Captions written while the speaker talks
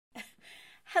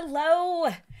Hello!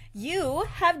 You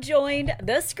have joined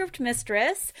the Script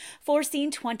Mistress for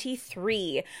Scene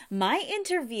 23, my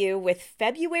interview with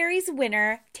February's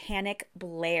winner, Tannock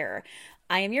Blair.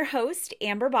 I am your host,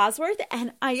 Amber Bosworth,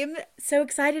 and I am so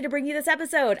excited to bring you this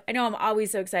episode. I know I'm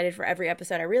always so excited for every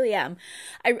episode. I really am.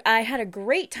 I had a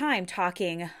great time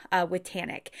talking with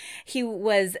Tannock. He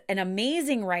was an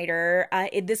amazing writer.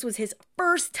 This was his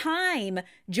first time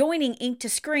joining Ink to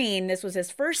Screen. This was his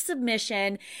first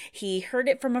submission. He heard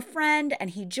it from a friend and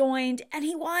he joined and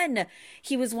he won.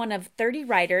 He was one of 30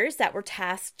 writers that were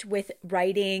tasked with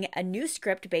writing a new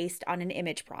script based on an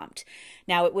image prompt.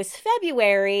 Now, it was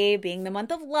February, being the month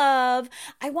of love.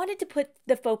 I wanted to put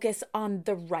the focus on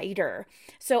the writer.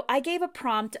 So I gave a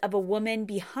prompt of a woman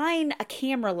behind a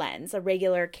camera lens, a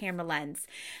regular camera lens.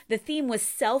 The theme was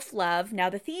self-love.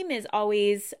 Now, the theme is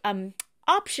always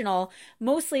optional.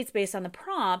 Mostly it's based on the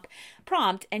prompt,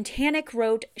 and Tannock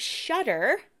wrote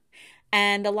Shutter.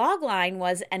 And the log line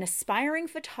was an aspiring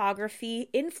photography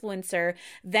influencer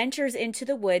ventures into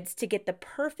the woods to get the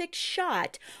perfect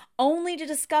shot only to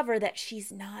discover that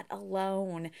she's not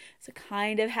alone. So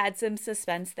kind of had some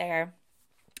suspense there.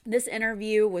 This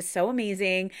interview was so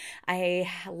amazing. I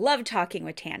love talking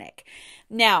with Tannock.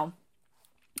 Now,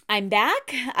 I'm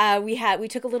back. We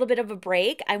took a little bit of a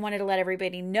break. I wanted to let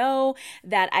everybody know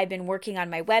that I've been working on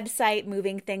my website,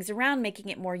 moving things around, making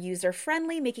it more user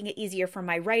friendly, making it easier for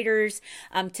my writers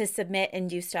to submit and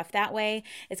do stuff that way.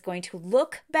 It's going to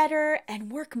look better and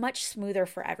work much smoother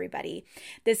for everybody.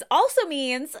 This also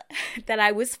means that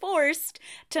I was forced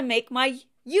to make my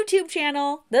YouTube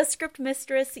channel, the Script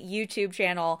Mistress YouTube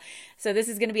channel. So this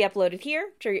is going to be uploaded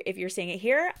here. If you're seeing it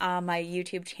here on my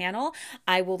YouTube channel,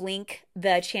 I will link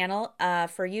the channel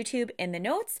for YouTube in the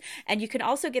notes. And you can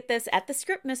also get this at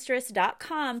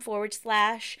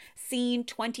thescriptmistress.com/scene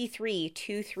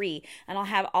 2323. And I'll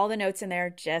have all the notes in there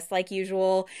just like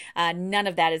usual. None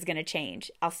of that is going to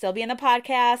change. I'll still be in the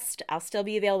podcast. I'll still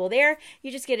be available there.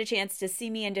 You just get a chance to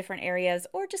see me in different areas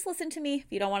or just listen to me if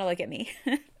you don't want to look at me.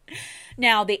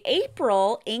 Now, the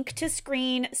April Ink to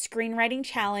Screen Screenwriting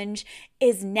Challenge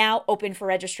is now open for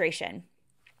registration.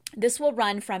 This will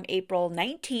run from April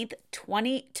 19th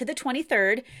to the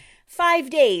 23rd, 5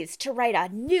 days to write a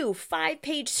new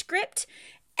 5-page script.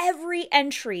 Every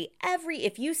entry,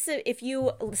 if you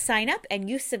sign up and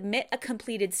you submit a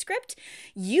completed script,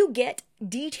 you get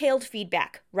detailed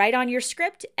feedback right on your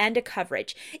script and a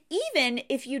coverage. Even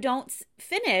if you don't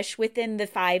finish within the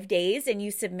 5 days and you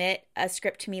submit a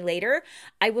script to me later,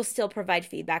 I will still provide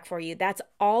feedback for you. That's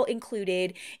all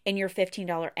included in your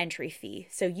 $15 entry fee.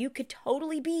 So you could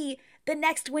totally be the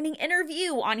next winning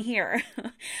interview on here.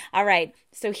 All right.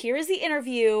 So here's the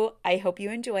interview. I hope you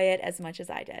enjoy it as much as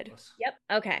I did. Yep.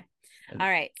 Okay. All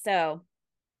right. So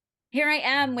here I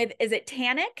am with, is it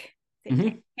Tannock?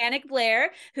 Tannock Blair,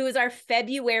 who is our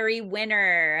February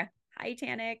winner. Hi,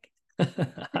 Tannock.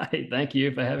 Hi, thank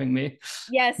you for having me.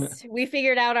 Yes, we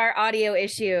figured out our audio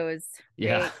issues.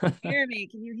 Yeah. Great. Can you hear me?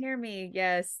 Can you hear me?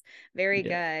 Yes. Very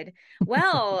Yeah. good.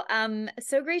 Well,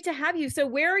 so great to have you. So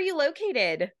where are you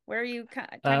located? Where are you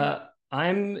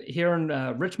I'm here in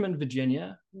Richmond,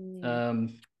 Virginia. Mm. Um,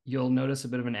 you'll notice a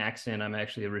bit of an accent. I'm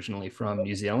actually originally from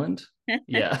New Zealand.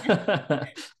 Yeah.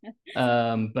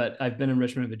 But I've been in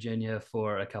Richmond, Virginia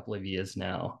for a couple of years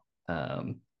now.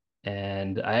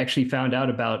 And I actually found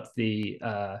out about the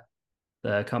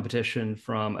competition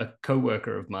from a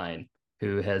coworker of mine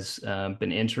who has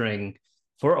been entering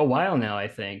for a while now, I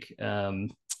think.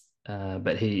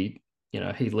 But he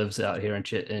lives out here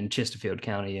in Chesterfield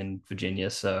County in Virginia.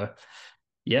 So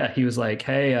yeah, he was like,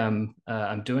 "Hey, I'm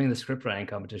doing the script writing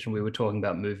competition." We were talking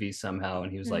about movies somehow,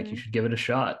 and he was like, "You Mhm. should give it a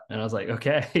shot." And I was like,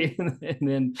 "Okay." And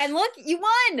then And look, you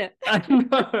won. I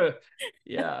know,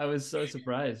 yeah, I was so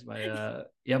surprised. My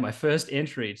first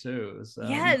entry too. It was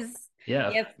Yes.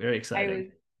 yeah, Yep. very I was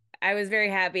exciting. I was very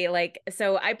happy. Like,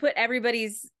 so I put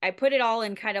it all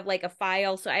in kind of like a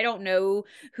file. So I don't know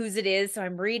whose it is. So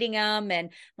I'm reading them and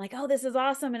I'm like, oh, this is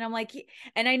awesome. And I'm like,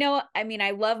 and I know, I mean, I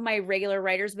love my regular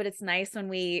writers, but it's nice when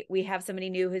we have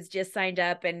somebody new who's just signed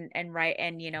up and write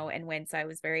and, and win. So that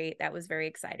was very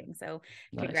exciting. So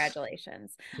Nice.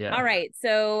 congratulations. All Yeah. right.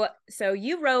 So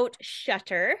you wrote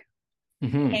Shutter.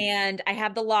 Hmm. And I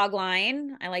have the log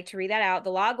line. I like to read that out.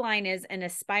 The log line is an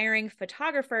aspiring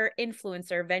photographer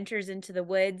influencer ventures into the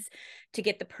woods to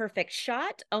get the perfect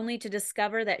shot, only to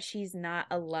discover that she's not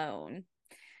alone.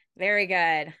 Very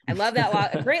good. I love that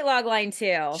log. Great log line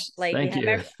too. Like you Thank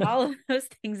have you. all of those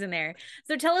things in there.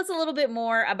 So tell us a little bit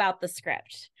more about the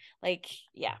script. Like,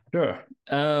 yeah. Sure.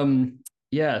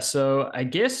 Yeah, so I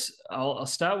guess I'll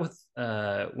start with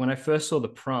when I first saw the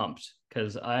prompt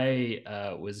because I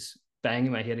was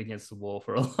banging my head against the wall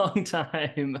for a long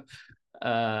time,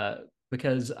 uh,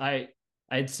 because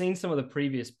I'd seen some of the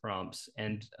previous prompts,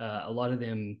 and a lot of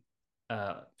them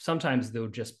sometimes there'll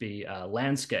just be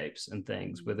landscapes and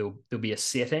things where there'll be a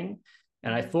setting,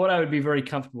 and I thought I would be very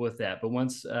comfortable with that. But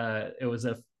once it was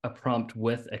a prompt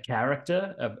with a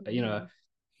character,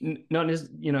 not as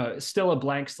still a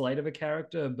blank slate of a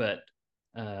character, but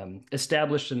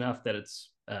established enough that it's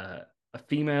a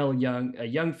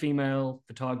young female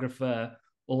photographer.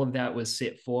 All of that was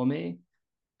set for me.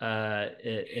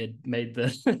 It made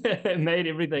it made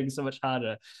everything so much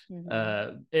harder,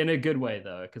 in a good way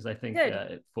though, because I think Good.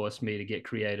 it forced me to get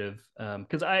creative.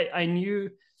 Because I knew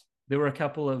there were a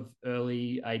couple of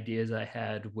early ideas I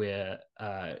had where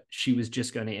she was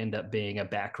just going to end up being a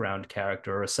background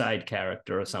character or a side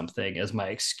character or something as my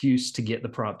excuse to get the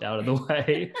prompt out of the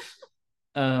way.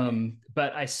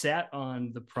 But I sat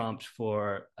on the prompt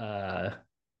for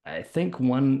I think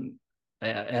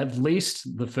at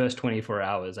least the first 24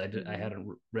 hours. I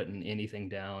hadn't written anything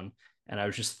down, and I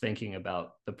was just thinking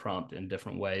about the prompt in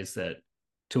different ways that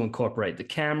to incorporate the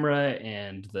camera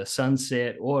and the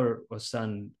sunset or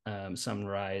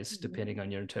sunrise, depending on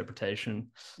your interpretation.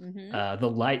 The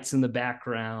lights in the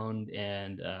background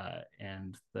and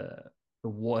the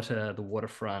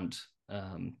waterfront.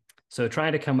 So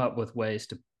trying to come up with ways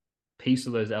to piece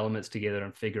all those elements together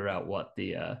and figure out what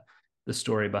the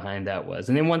story behind that was.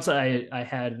 And then once I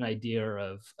had an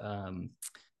idea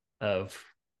of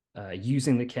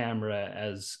using the camera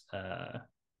as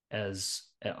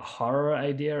a horror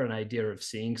idea, an idea of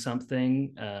seeing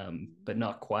something, but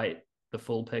not quite the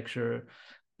full picture.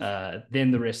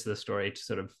 Then the rest of the story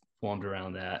sort of formed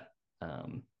around that.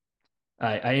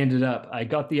 I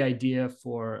got the idea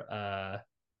for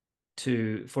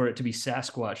it to be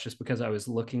Sasquatch just because I was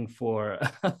looking for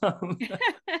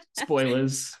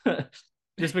spoilers.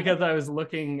 Just because I was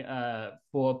looking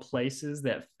for places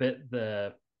that fit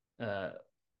the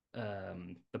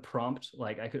prompt.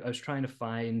 Like I was trying to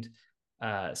find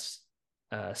uh,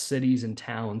 cities and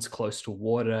towns close to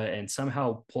water, and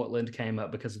somehow Portland came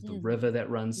up because of the river that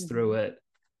runs through it.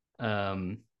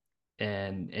 Um,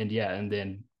 and yeah, and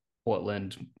then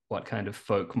Portland, what kind of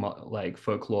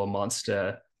folklore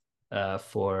monster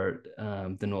for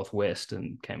the Northwest,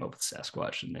 and came up with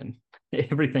Sasquatch, and then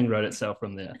everything wrote itself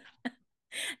from there.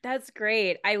 That's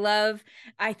great.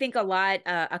 I think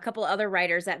a couple other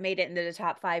writers that made it into the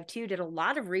top five too did a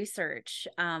lot of research,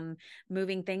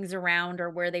 moving things around or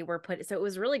where they were put. So it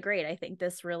was really great. I think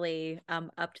this really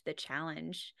upped the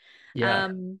challenge. Yeah.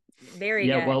 Very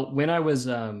Yeah. good. Well, when I was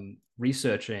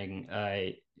researching,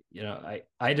 I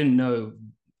didn't know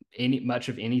any much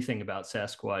of anything about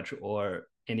Sasquatch or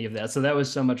any of that. So that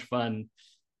was so much fun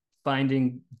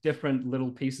finding different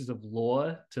little pieces of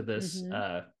lore to this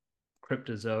Hmm.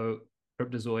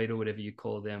 cryptozoid or whatever you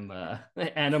call them,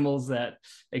 animals that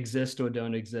exist or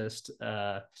don't exist,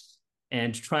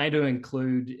 and trying to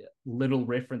include little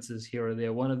references here or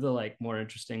there. One of the more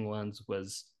interesting ones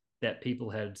was that people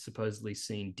had supposedly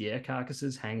seen deer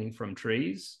carcasses hanging from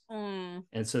trees. Mm.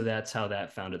 And so that's how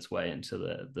that found its way into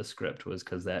the script, was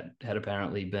because that had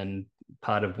apparently been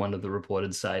part of one of the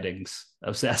reported sightings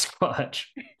of Sasquatch.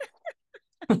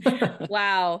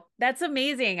 Wow, that's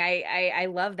amazing. I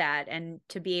love that. And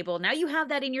to be able now you have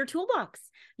that in your toolbox.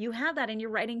 You have that in your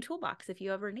writing toolbox if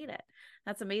you ever need it.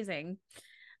 That's amazing.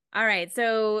 All right.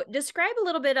 So describe a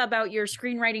little bit about your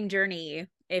screenwriting journey,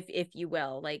 if you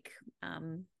will,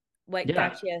 what got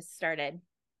Yeah, you started.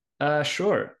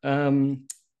 sure.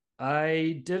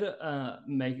 I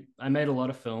made a lot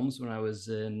of films when I was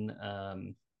in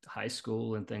high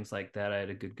school and things like that. I had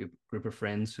a good group of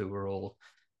friends who were all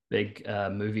big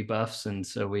movie buffs, and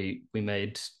so we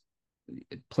made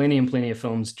plenty and plenty of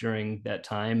films during that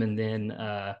time. And then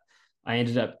I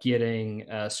ended up getting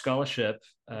a scholarship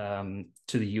to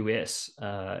the US.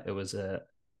 It was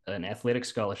an athletic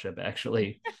scholarship,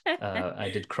 actually. I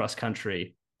did cross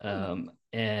country, Hmm.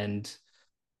 and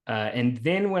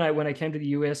then when I came to the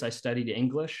US, I studied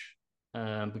English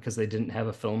because they didn't have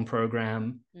a film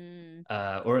program,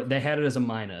 Mm. or they had it as a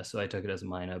minor, so I took it as a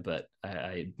minor. But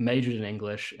I majored in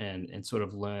English and sort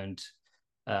of learned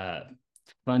uh,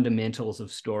 fundamentals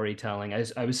of storytelling.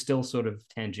 I was still sort of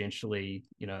tangentially,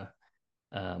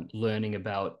 learning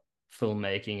about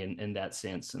filmmaking in that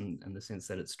sense, and in the sense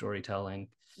that it's storytelling.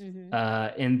 Hmm.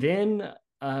 And then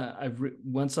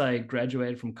once I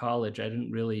graduated from college, I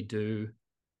didn't really do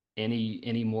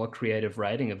any more creative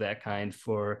writing of that kind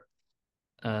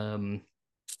um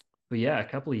but yeah, a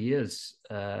couple of years.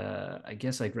 I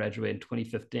guess I graduated in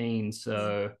 2015,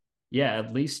 so yeah,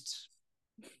 at least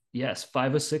yes,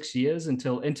 5 or 6 years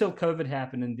until COVID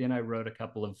happened, and then I wrote a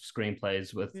couple of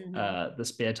screenplays with Mm-hmm. the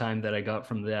spare time that I got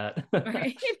from that.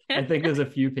 Right. I think there's a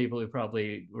few people who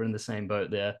probably were in the same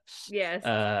boat there. Yes.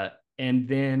 Uh, and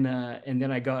then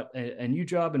I got a new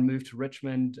job and moved to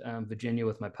Richmond, Virginia,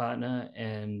 with my partner,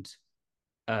 and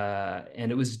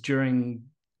it was during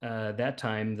that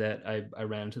time that I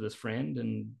ran into this friend,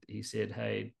 and he said,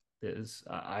 "Hey,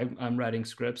 I'm writing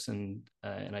scripts," and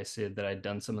I said that I'd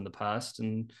done some in the past,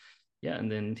 and yeah,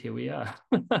 and then here we are.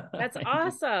 That's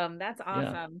awesome. That's Yeah.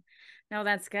 awesome. No,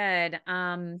 that's good.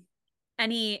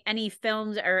 Any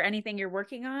films or anything you're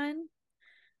working on?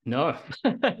 No,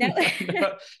 No.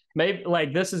 no, maybe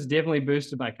like this has definitely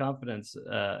boosted my confidence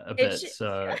a It bit. should.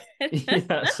 So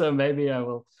yeah, so maybe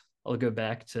I'll go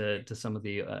back to some of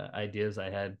the ideas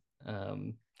I had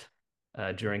um,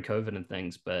 during COVID and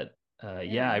things. But yeah,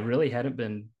 Yeah. I really hadn't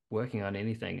been working on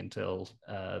anything until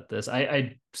this.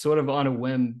 I sort of on a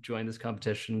whim joined this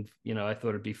competition. You know, I thought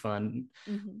it'd be fun,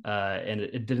 Hmm. and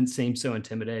it didn't seem so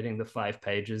intimidating, the 5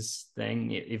 pages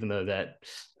thing, even though that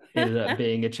ended up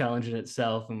being a challenge in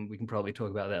itself, and we can probably talk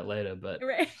about that later. But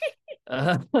Right.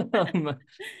 um,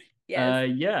 Yes.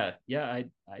 yeah,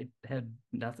 I had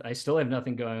nothing. I still have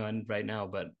nothing going on right now,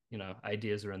 but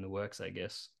ideas are in the works, I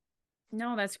guess.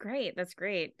 No, that's great. That's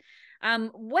great.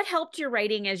 What helped your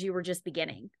writing as you were just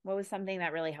beginning? What was something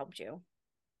that really helped you?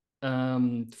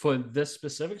 For this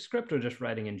specific script or just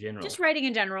writing in Just general? writing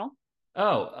in general.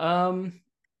 Oh,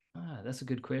 that's a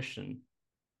good question.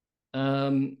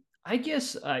 I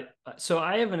guess I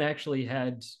haven't actually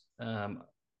had um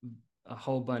a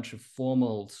whole bunch of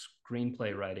formal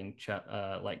screenplay writing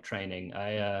like training.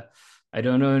 I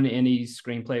don't own any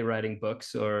screenplay writing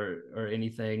books or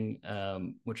anything,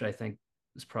 which I think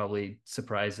is probably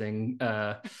surprising.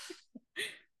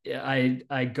 Yeah,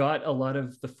 I got a lot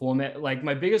of the format. Like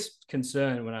my biggest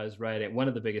concern when I was writing, one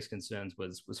of the biggest concerns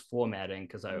was formatting,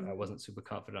 because I Mhm. wasn't super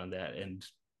confident on that. And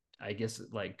I guess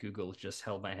like Google just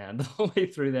held my hand the whole way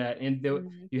through that. And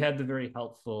Mhm. you had the very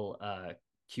helpful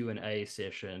Q&A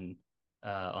session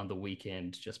on the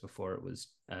weekend just before it was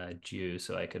due,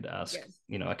 so I could ask Yes.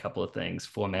 a couple of things,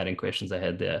 formatting questions I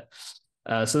had there.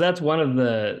 So that's one of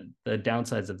the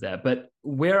downsides of that. But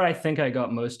where I think I got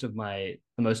the most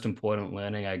important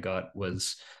learning I got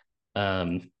was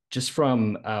just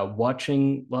from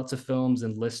watching lots of films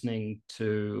and listening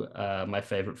to my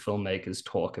favorite filmmakers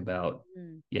talk about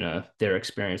Mm. their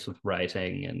experience with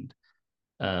writing. And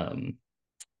I'm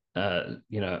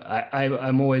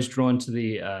always drawn to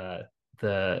the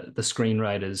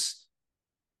screenwriters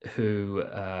who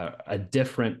are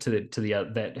different to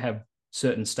the that have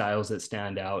certain styles that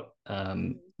stand out,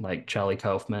 Mhm. like Charlie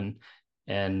Kaufman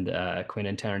and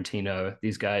Quentin Tarantino.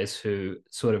 These guys who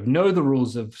sort of know the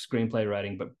rules of screenplay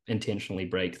writing but intentionally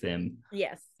break them.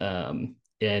 Yes. And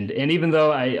even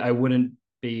though I wouldn't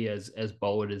be as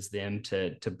bold as them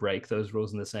to break those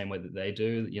rules in the same way that they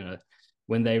do,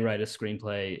 when they write a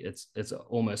screenplay, it's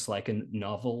almost like a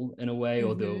novel in a way,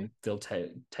 or Hmm. they'll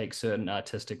take certain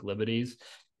artistic liberties.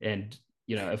 And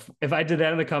if I did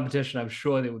that in the competition, I'm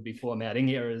sure there would be formatting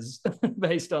errors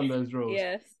based on those rules.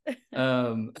 Yes.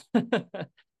 Um,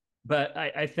 but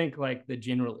I think like the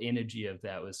general energy of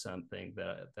that was something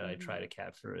that I try Hmm. to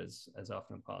capture as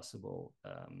often as possible.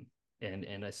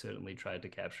 And I certainly tried to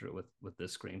capture it with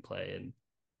this screenplay,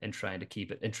 and trying to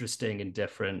keep it interesting and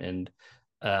different. And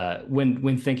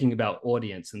when thinking about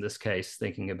audience, in this case,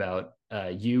 thinking about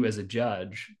you as a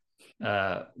judge,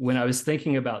 when I was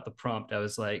thinking about the prompt, I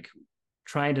was like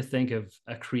trying to think of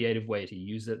a creative way to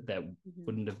use it that Hmm.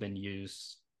 wouldn't have been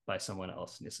used by someone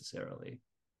else necessarily.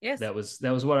 Yes. That was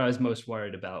what I was most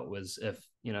worried about, was if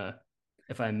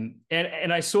I'm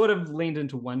and I sort of leaned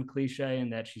into one cliche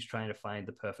in that she's trying to find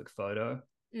the perfect photo.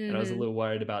 And I was a Hmm. little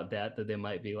worried about that there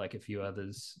might be like a few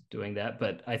others doing that.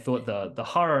 But I thought the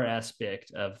horror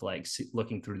aspect of like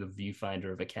looking through the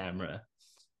viewfinder of a camera,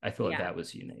 I thought Yeah. that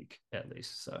was unique, at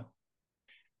least. So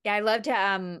Yeah, I loved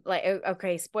like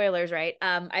okay, spoilers, right?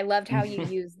 I loved how you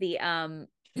use the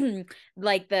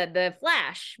like the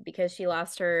flash, because she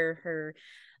lost her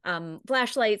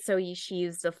flashlight, so she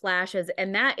used the flashes,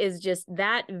 and that is just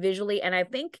that visually. And I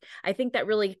think that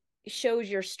really shows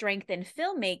your strength in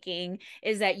filmmaking,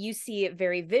 is that you see it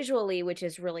very visually, which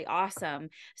is really awesome.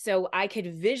 So I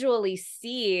could visually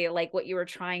see like what you were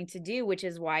trying to do, which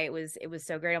is why it was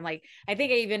so great. I'm like, I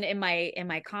think I even in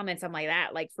my comments, I'm like,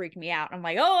 that like freaked me out. I'm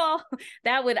like, oh,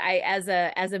 that would, I as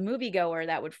a moviegoer,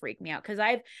 that would freak me out, because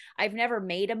I've never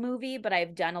made a movie, but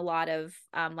I've done a lot of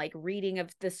like reading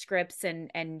of the scripts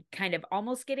and kind of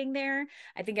almost getting there.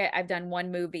 I think I've done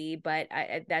one movie, but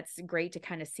that's great to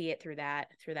kind of see it through that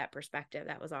that perspective.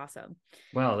 That was awesome.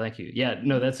 Wow, thank you. Yeah,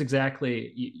 no, that's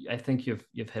exactly. I think you've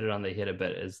hit it on the head a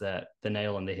bit. Is that the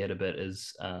nail on the head a bit?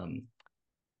 Is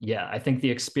yeah, I think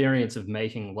the experience of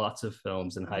making lots of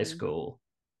films in high Mhm. school.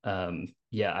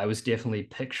 Yeah, I was definitely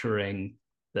picturing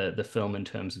the film in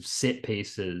terms of set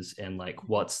pieces and like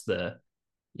what's the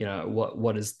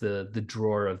what is the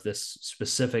drawer of this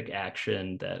specific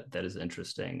action that is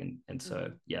interesting, and so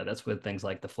Mhm. yeah, that's where things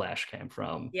like the Flash came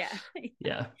from. Yeah.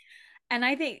 Yeah. And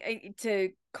I think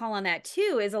to call on that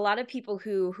too is a lot of people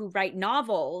who write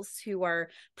novels, who are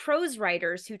prose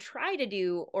writers, who try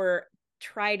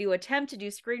to attempt to do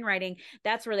screenwriting.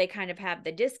 That's where they kind of have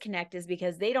the disconnect, is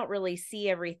because they don't really see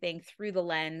everything through the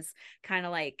lens, kind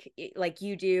of like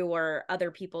you do or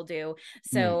other people do. Mm,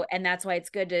 So, and that's why it's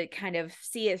good to kind of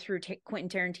see it through Quentin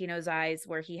Tarantino's eyes,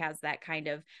 where he has that kind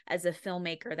of, as a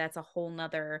filmmaker, that's a whole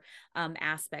nother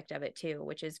aspect of it too,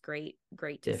 which is great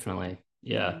to see. definitely.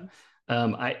 Yeah.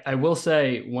 Mm-hmm. I will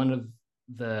say one of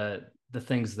the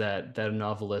things that a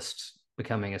novelist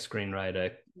becoming a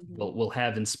screenwriter Mm-hmm. will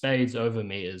have in spades over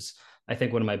me is, I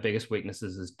think one of my biggest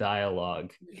weaknesses is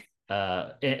dialogue.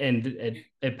 And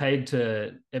it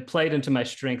played into my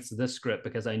strengths, this script,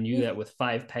 because I knew that with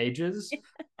 5 pages,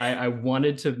 I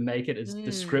wanted to make it as Mm.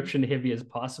 description heavy as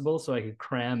possible so I could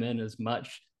cram in as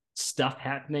much stuff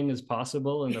happening as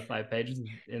possible in the 5 pages,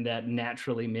 and that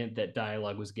naturally meant that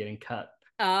dialogue was getting cut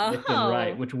left and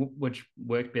right, Oh. which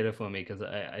worked better for me because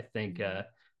I think Mhm.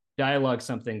 dialogue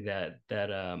something that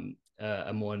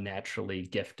a more naturally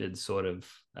gifted sort of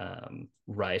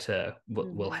writer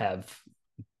will Mhm. have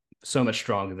so much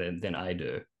stronger than I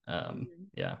do. Mhm.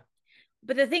 Yeah,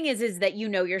 But the thing is that you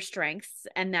know your strengths,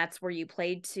 and that's where you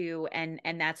played to, and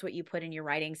that's what you put in your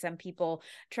writing. Some people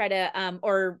try to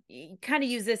or kind of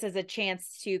use this as a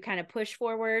chance to kind of push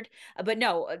forward, but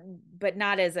no, but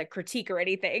not as a critique or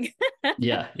anything. yeah,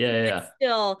 yeah, yeah, It's yeah.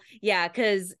 still, yeah,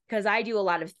 because I do a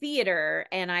lot of theater,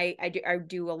 and I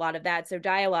do a lot of that. So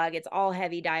dialogue, it's all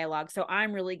heavy dialogue. So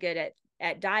I'm really good at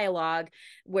dialogue,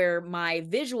 where my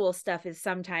visual stuff is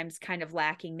sometimes kind of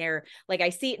lacking there. Like I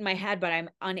see it in my head, but I'm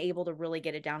unable to really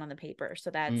get it down on the paper. So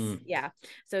that's, Mm, yeah.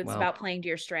 So it's well, about playing to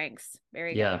your strengths.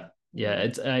 Very yeah, good. yeah. Mm-hmm.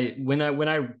 It's I when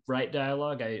I write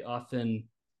dialogue, I often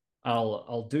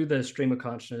I'll do the stream of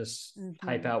consciousness,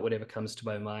 type Mm-hmm. out whatever comes to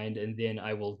my mind, and then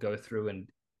I will go through and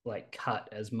like cut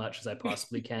as much as I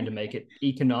possibly can to make it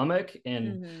economic.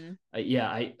 And Mm-hmm. yeah,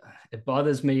 I it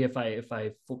bothers me if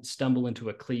I stumble into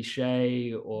a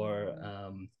cliche, or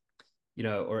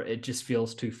Mm-hmm. or it just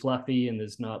feels too fluffy, and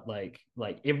there's not like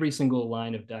every single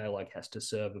line of dialogue has to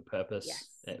serve a purpose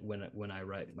Yes. when I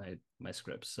write my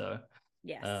scripts. So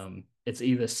Yes. it's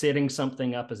either setting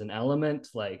something up as an element,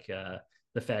 like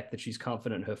the fact that she's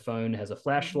confident her phone has a Mm-hmm.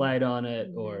 flashlight on it,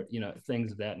 Mm-hmm. or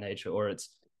things of that nature, or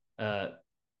uh,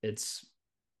 it's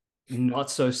not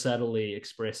so subtly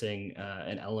expressing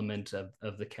an element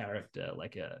of the character,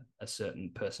 like a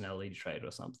certain personality trait or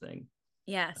something.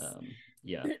 Yes.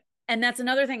 Yeah, And that's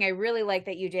another thing I really like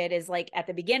that you did, is like at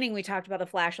the beginning we talked about the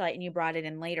flashlight and you brought it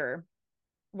in later.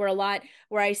 Where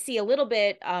I see a little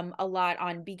bit a lot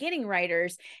on beginning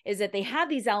writers is that they have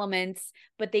these elements,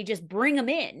 but they just bring them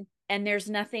in, and there's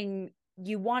nothing.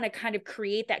 You want to kind of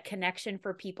create that connection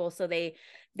for people, so they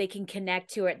can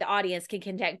connect to it, the audience can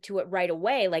connect to it right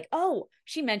away, like, oh,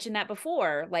 she mentioned that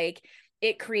before. Like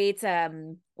it creates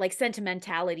like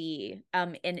sentimentality,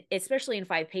 and especially in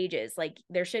 5 pages, like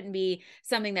there shouldn't be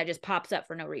something that just pops up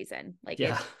for no reason, like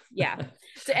yeah. it's, yeah.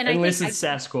 So, and I think Unless it's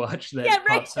I, Sasquatch yeah, that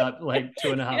right. pops up like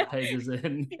two and a Yeah. half pages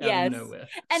in out of Yes. nowhere.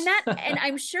 And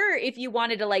I'm sure if you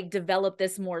wanted to like develop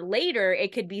this more later,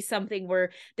 it could be something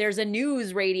where there's a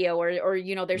news radio, or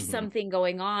there's Hmm. something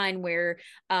going on where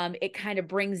it kind of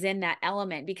brings in that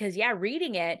element. Because yeah,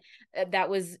 reading it, that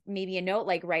was maybe a note,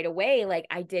 like right away, like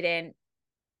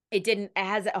it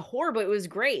has a horror, but it was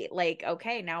great. Like,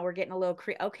 okay, now we're getting a little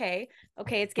okay,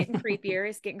 it's getting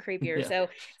creepier, Yeah.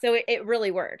 so it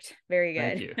really worked. Very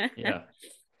Thank good. you. Yeah.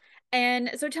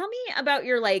 And so tell me about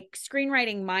your like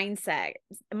screenwriting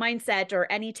mindset or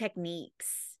any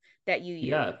techniques that you use.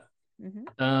 Yeah.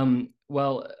 Mm-hmm.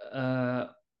 Well,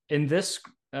 in this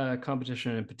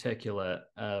competition in particular,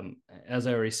 as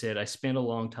I already said, I spent a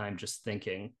long time just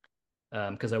thinking,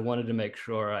 because I wanted to make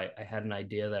sure I had an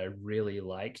idea that I really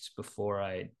liked before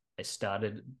I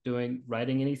started doing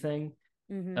writing anything.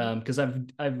 Mm-hmm. Because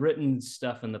I've written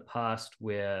stuff in the past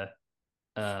where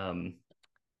um,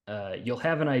 you'll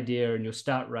have an idea and you'll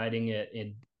start writing it,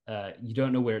 and you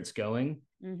don't know where it's going,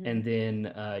 Mm-hmm. and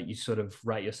then you sort of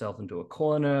write yourself into a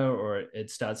corner, or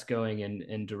it starts going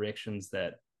in directions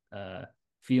that uh,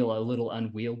 feel a little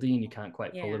unwieldy, and you can't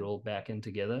quite pull it Yeah. all back in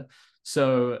together.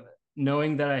 So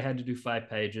knowing that I had to do 5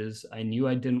 pages, I knew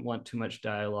I didn't want too much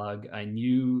dialogue. I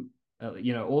knew,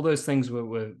 all those things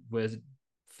were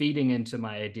feeding into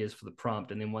my ideas for the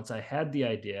prompt. And then once I had the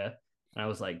idea, and I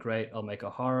was like, great, I'll make a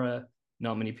horror.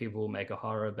 Not many people will make a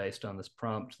horror based on this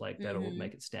prompt. Like that'll Mm-hmm.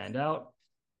 make it stand out.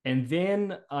 And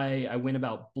then I went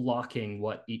about blocking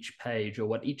what each page or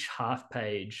what each half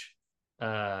page,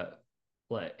 uh,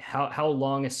 like how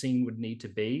long a scene would need to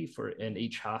be for in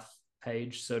each half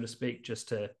page, so to speak, just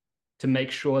to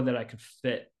make sure that I could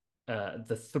fit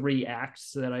the 3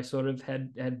 acts that I sort of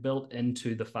had built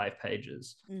into the 5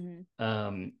 pages.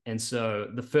 Mm-hmm. And so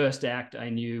the first act I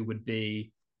knew would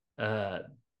be uh,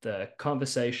 the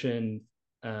conversation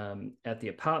at the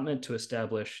apartment to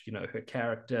establish, her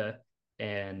character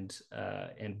and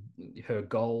her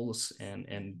goals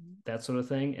and that sort of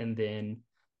thing, and then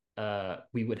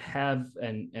we would have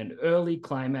an early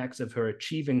climax of her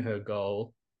achieving her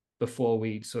goal before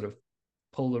we sort of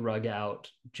pull the rug out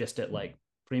just at like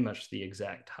pretty much the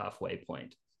exact halfway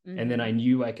point. And then Mm-hmm. I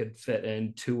knew I could fit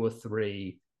in 2 or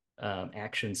 3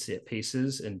 action set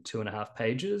pieces in 2.5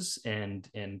 pages and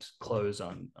close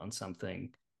on something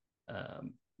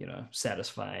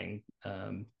satisfying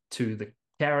to the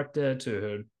character, to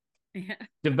her Yeah.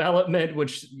 development,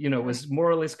 which Right. was more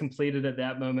or less completed at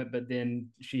that moment. But then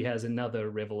she has another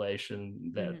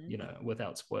revelation that Mm-hmm.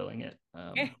 without spoiling it,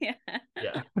 Yeah.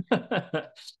 yeah.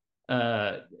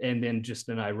 And then just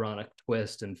an ironic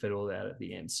twist and fit all that at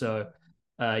the end. So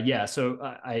yeah, so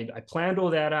I planned all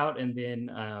that out, and then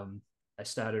I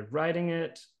started writing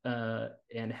it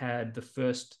and had the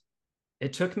first.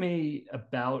 It took me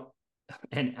about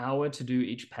an hour to do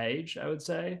each page, I would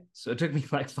say. So it took me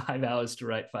like 5 hours to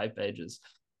write 5 pages.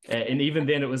 And even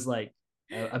then, it was like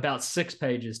about 6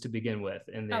 pages to begin with.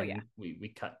 And Oh yeah. then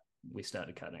we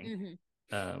started cutting.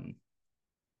 Mm-hmm. Um,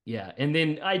 yeah. And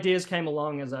then ideas came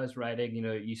along as I was writing.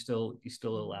 You still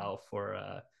allow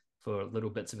for little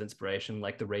bits of inspiration,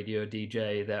 like the radio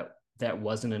DJ that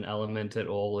wasn't an element at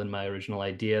all in my original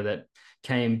idea, that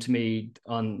came to me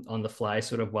on the fly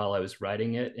sort of while I was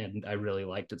writing it, and I really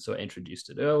liked it, so I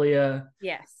introduced it earlier.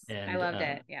 Yes, I And loved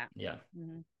it. Yeah. yeah,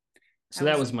 Mm-hmm. I so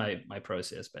that was was my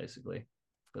process basically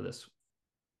for this.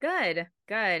 good.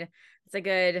 Good. It's a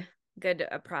good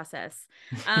process.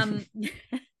 Um,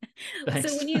 so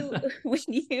Thanks.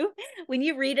 when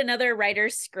you read another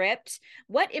writer's script,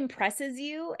 what impresses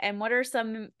you, and what are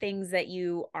some things that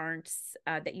you aren't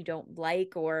that you don't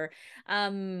like, or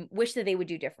wish that they would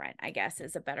do different, I guess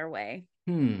is a better way.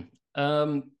 Hmm.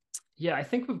 Um, yeah, I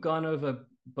think we've gone over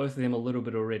both of them a little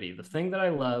bit already. The thing that I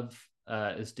love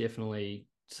is definitely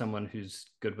someone who's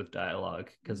good with dialogue,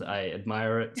 because I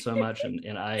admire it so much,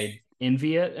 and I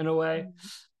envy it in a way.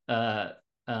 Mhm. Uh,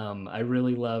 I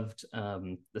really loved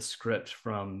the script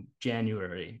from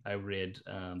January. I read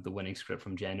the winning script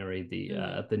from January,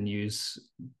 Mm.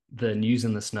 the news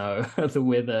in the snow, the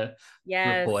weather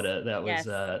Yes. reporter. That was Yes.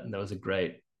 that was a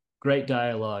great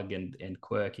dialogue and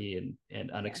quirky and Yes.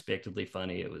 unexpectedly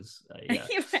funny. It was yeah.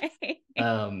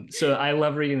 Right. So I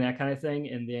love reading that kind of thing,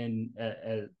 and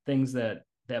then things that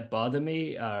bother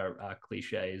me are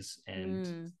cliches,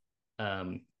 and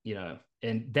Mm.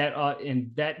 and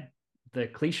that the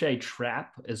cliche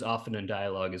trap is often in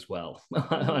dialogue as well.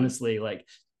 Mm. Honestly, like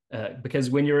because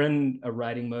when you're in a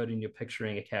writing mode and you're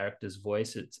picturing a character's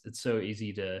voice, it's so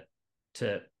easy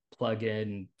to plug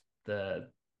in the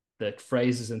the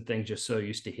phrases and things you're so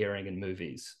used to hearing in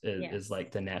movies is Yes.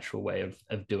 like the natural way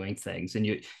of doing things, and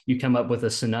you come up with a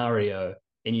scenario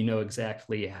and you know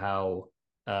exactly how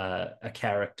a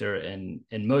character in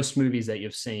most movies that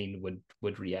you've seen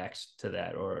would react to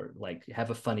that, or like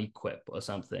have a funny quip or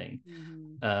something.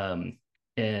 Mhm. um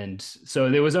and so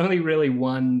there was only really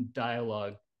one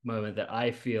dialogue moment that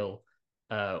I feel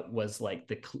was like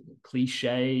the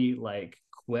cliche like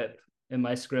quip in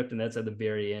my script, and that's at the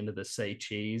very end of the "say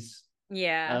cheese"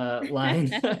 Yeah. line.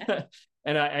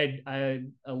 And I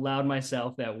allowed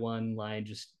myself that one line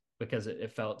just because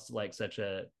it felt like such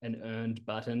an earned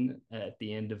button at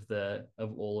the end of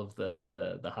all of the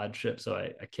hardship, so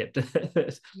I kept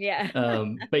it. Yeah.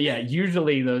 But yeah,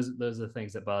 usually those are the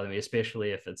things that bother me,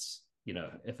 especially if it's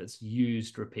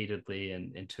used repeatedly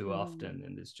and too Mhm. often,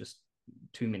 and there's just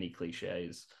too many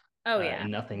cliches, Oh yeah.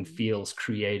 and nothing Mhm. feels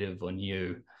creative or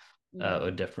new Yeah.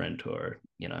 or different, or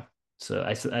so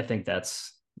I think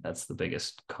that's the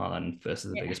biggest con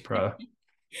versus the Yeah. biggest pro.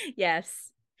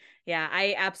 Yes. Yeah,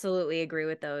 I absolutely agree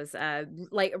with those.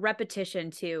 Like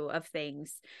repetition too of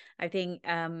things. I think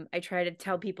I try to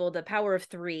tell people the power of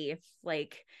three.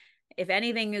 Like if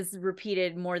anything is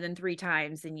repeated more than 3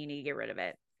 times, then you need to get rid of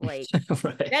it. Like,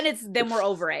 Right. then we're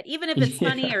over it. Even if it's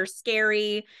funny Yeah. or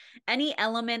scary, any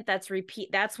element that's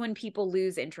when people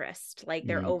lose interest. Like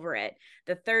they're Mm. over it.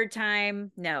 The third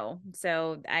time, no.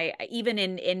 So even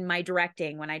in my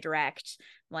directing, when I direct,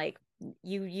 like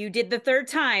you did the third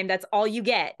time, that's all you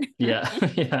get. Yeah.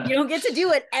 You Yeah. don't get to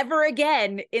do it ever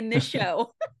again in this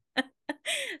show.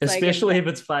 So I get, Especially yeah. if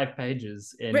it's 5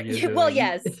 pages and you're Well, doing.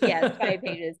 yes, 5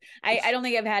 pages. I don't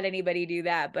think I've had anybody do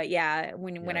that, but yeah,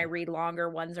 when I Yeah. read longer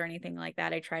ones or anything like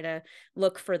that, I try to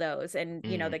look for those and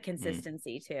Mm, the mm.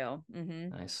 consistency too.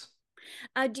 Nice.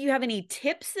 Do you have any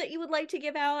tips that you would like to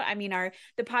give out? I mean, our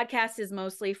the podcast is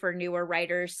mostly for newer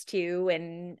writers too,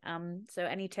 and so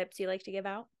any tips you like to give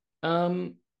out?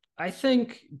 Um, I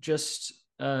think just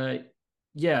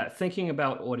yeah, thinking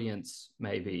about audience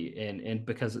maybe, and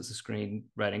because it's a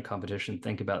screenwriting competition,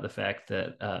 think about the fact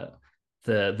that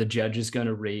the judge is going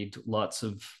to read lots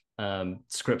of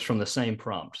scripts from the same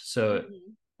prompt. So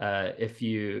Mhm. if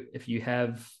you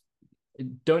have,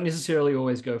 don't necessarily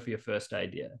always go for your first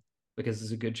idea, because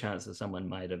there's a good chance that someone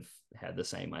might have had the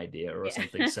same idea or Yeah.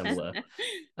 something similar.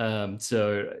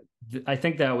 So I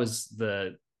think that was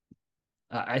the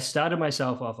I started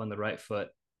myself off on the right foot,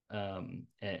 and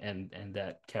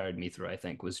that carried me through. I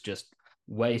think was just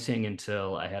waiting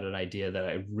until I had an idea that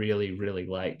I really really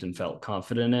liked and felt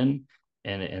confident in,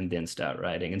 and then start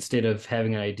writing, instead of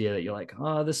having an idea that you're like,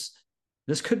 oh, this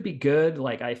could be good.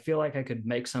 Like I feel like I could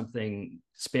make something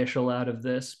special out of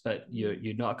this, but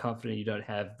you're not confident. You don't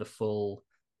have the full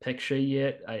picture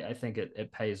yet. I think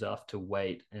it pays off to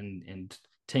wait and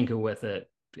tinker with it,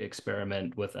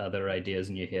 experiment with other ideas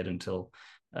in your head until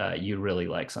you really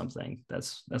like something.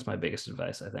 That's my biggest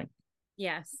advice, I think.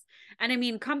 Yes. And I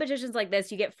mean, competitions like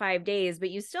this, you get 5 days,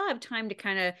 but you still have time to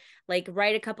kind of like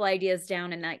write a couple ideas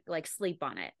down and like sleep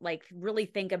on it, like really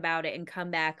think about it and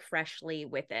come back freshly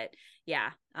with it. Yeah.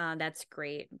 That's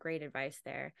great. Great advice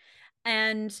there.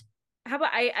 And how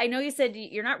about I know you said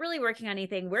you're not really working on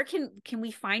anything. Where can we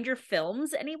find your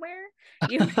films anywhere?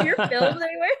 Do you have your films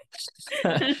anywhere?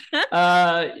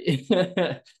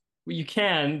 You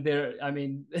can. I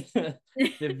mean,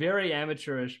 they're very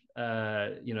amateurish.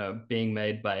 Being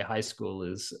made by high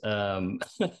schoolers.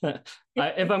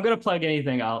 If I'm gonna plug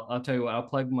anything, I'll tell you what. I'll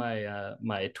plug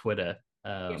my Twitter.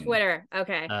 Your Twitter.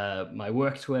 Okay. My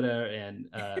work Twitter, and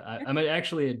I'm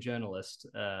actually a journalist.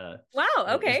 Wow.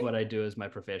 Is Okay. what I do as my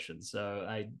profession.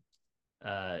 So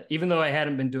even though I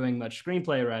hadn't been doing much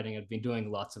screenplay writing, I've been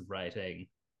doing lots of writing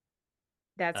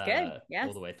That's good. all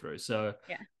Yes. the way through. So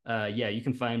Yeah. yeah, you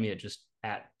can find me at just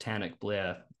at Tannock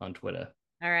Blair on Twitter.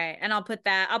 All right. And I'll put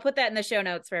that in the show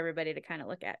notes for everybody to kind of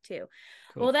look at too.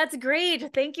 Well, Cool. that's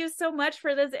great. Thank you so much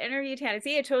for this interview, Tana.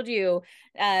 See, I told you,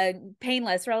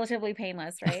 painless, relatively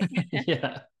painless, right?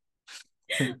 Yeah.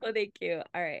 Well, thank you.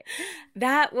 All right.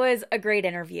 That was a great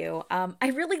interview. I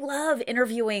really love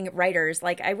interviewing writers.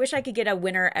 Like, I wish I could get a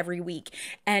winner every week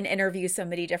and interview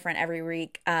somebody different every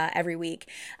week.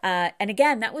 And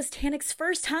again, that was Tannick's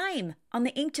first time on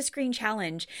the Ink to Screen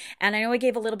Challenge. And I know I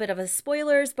gave a little bit of a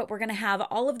spoilers, but we're going to have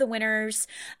all of the winners.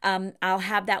 I'll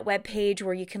have that webpage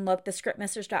where you can look,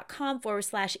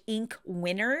 thescriptmasters.com/ink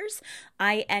winners,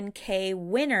 INK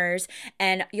winners,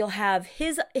 and you'll have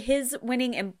his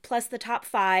winning and plus the top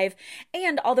 5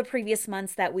 and all the previous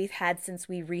months that we've had since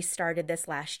we restarted this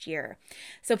last year.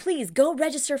 So please go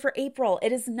register for April.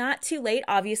 It is not too late.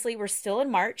 Obviously, we're still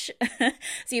in March. So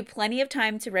you have plenty of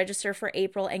time to register for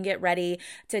April and get ready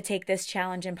to take this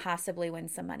challenge and possibly win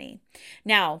some money.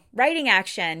 Now, writing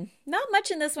action. Not much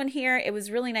in this one here. It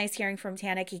was really nice hearing from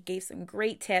Tannock. He gave some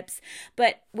great tips.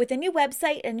 But with a new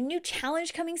website and a new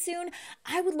challenge coming soon,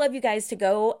 I would love you guys to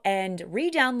go and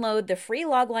re-download the free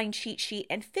logline cheat sheet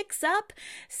and fix up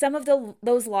some of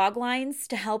those log lines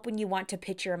to help when you want to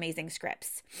pitch your amazing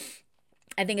scripts.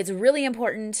 I think it's really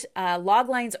important. Log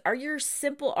lines are is your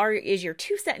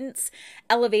 2-sentence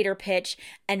elevator pitch,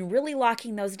 and really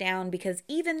locking those down, because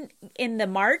even in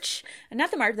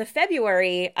the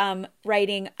February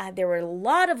writing, there were a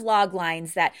lot of log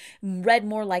lines that read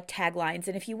more like taglines.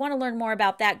 And if you want to learn more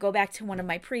about that, go back to one of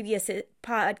my previous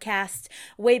podcasts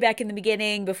way back in the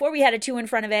beginning before we had a 2 in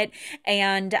front of it,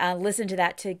 and listen to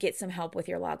that to get some help with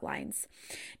your log lines.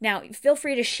 Now, feel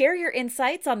free to share your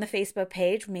insights on the Facebook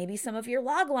page, maybe some of your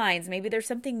log lines. Maybe there's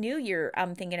something new you're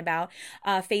thinking about.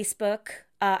 On Facebook,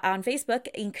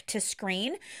 Ink to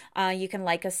Screen. You can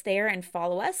like us there and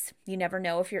follow us. You never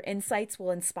know if your insights will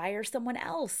inspire someone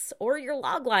else or your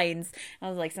log lines. I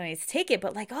was like, somebody's take it,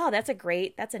 but like, oh, that's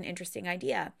an interesting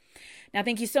idea. Now,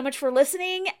 thank you so much for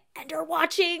listening and or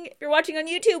watching. If you're watching on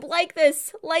YouTube, like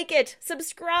it,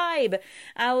 subscribe.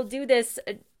 I'll do this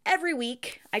every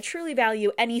week. I truly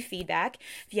value any feedback.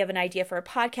 If you have an idea for a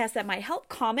podcast that might help,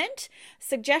 comment,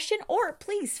 suggestion, or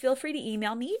please feel free to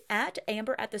email me at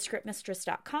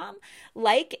amber@thescriptmistress.com.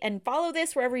 Like and follow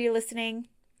this wherever you're listening.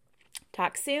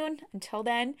 Talk soon. Until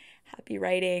then, happy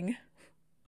writing.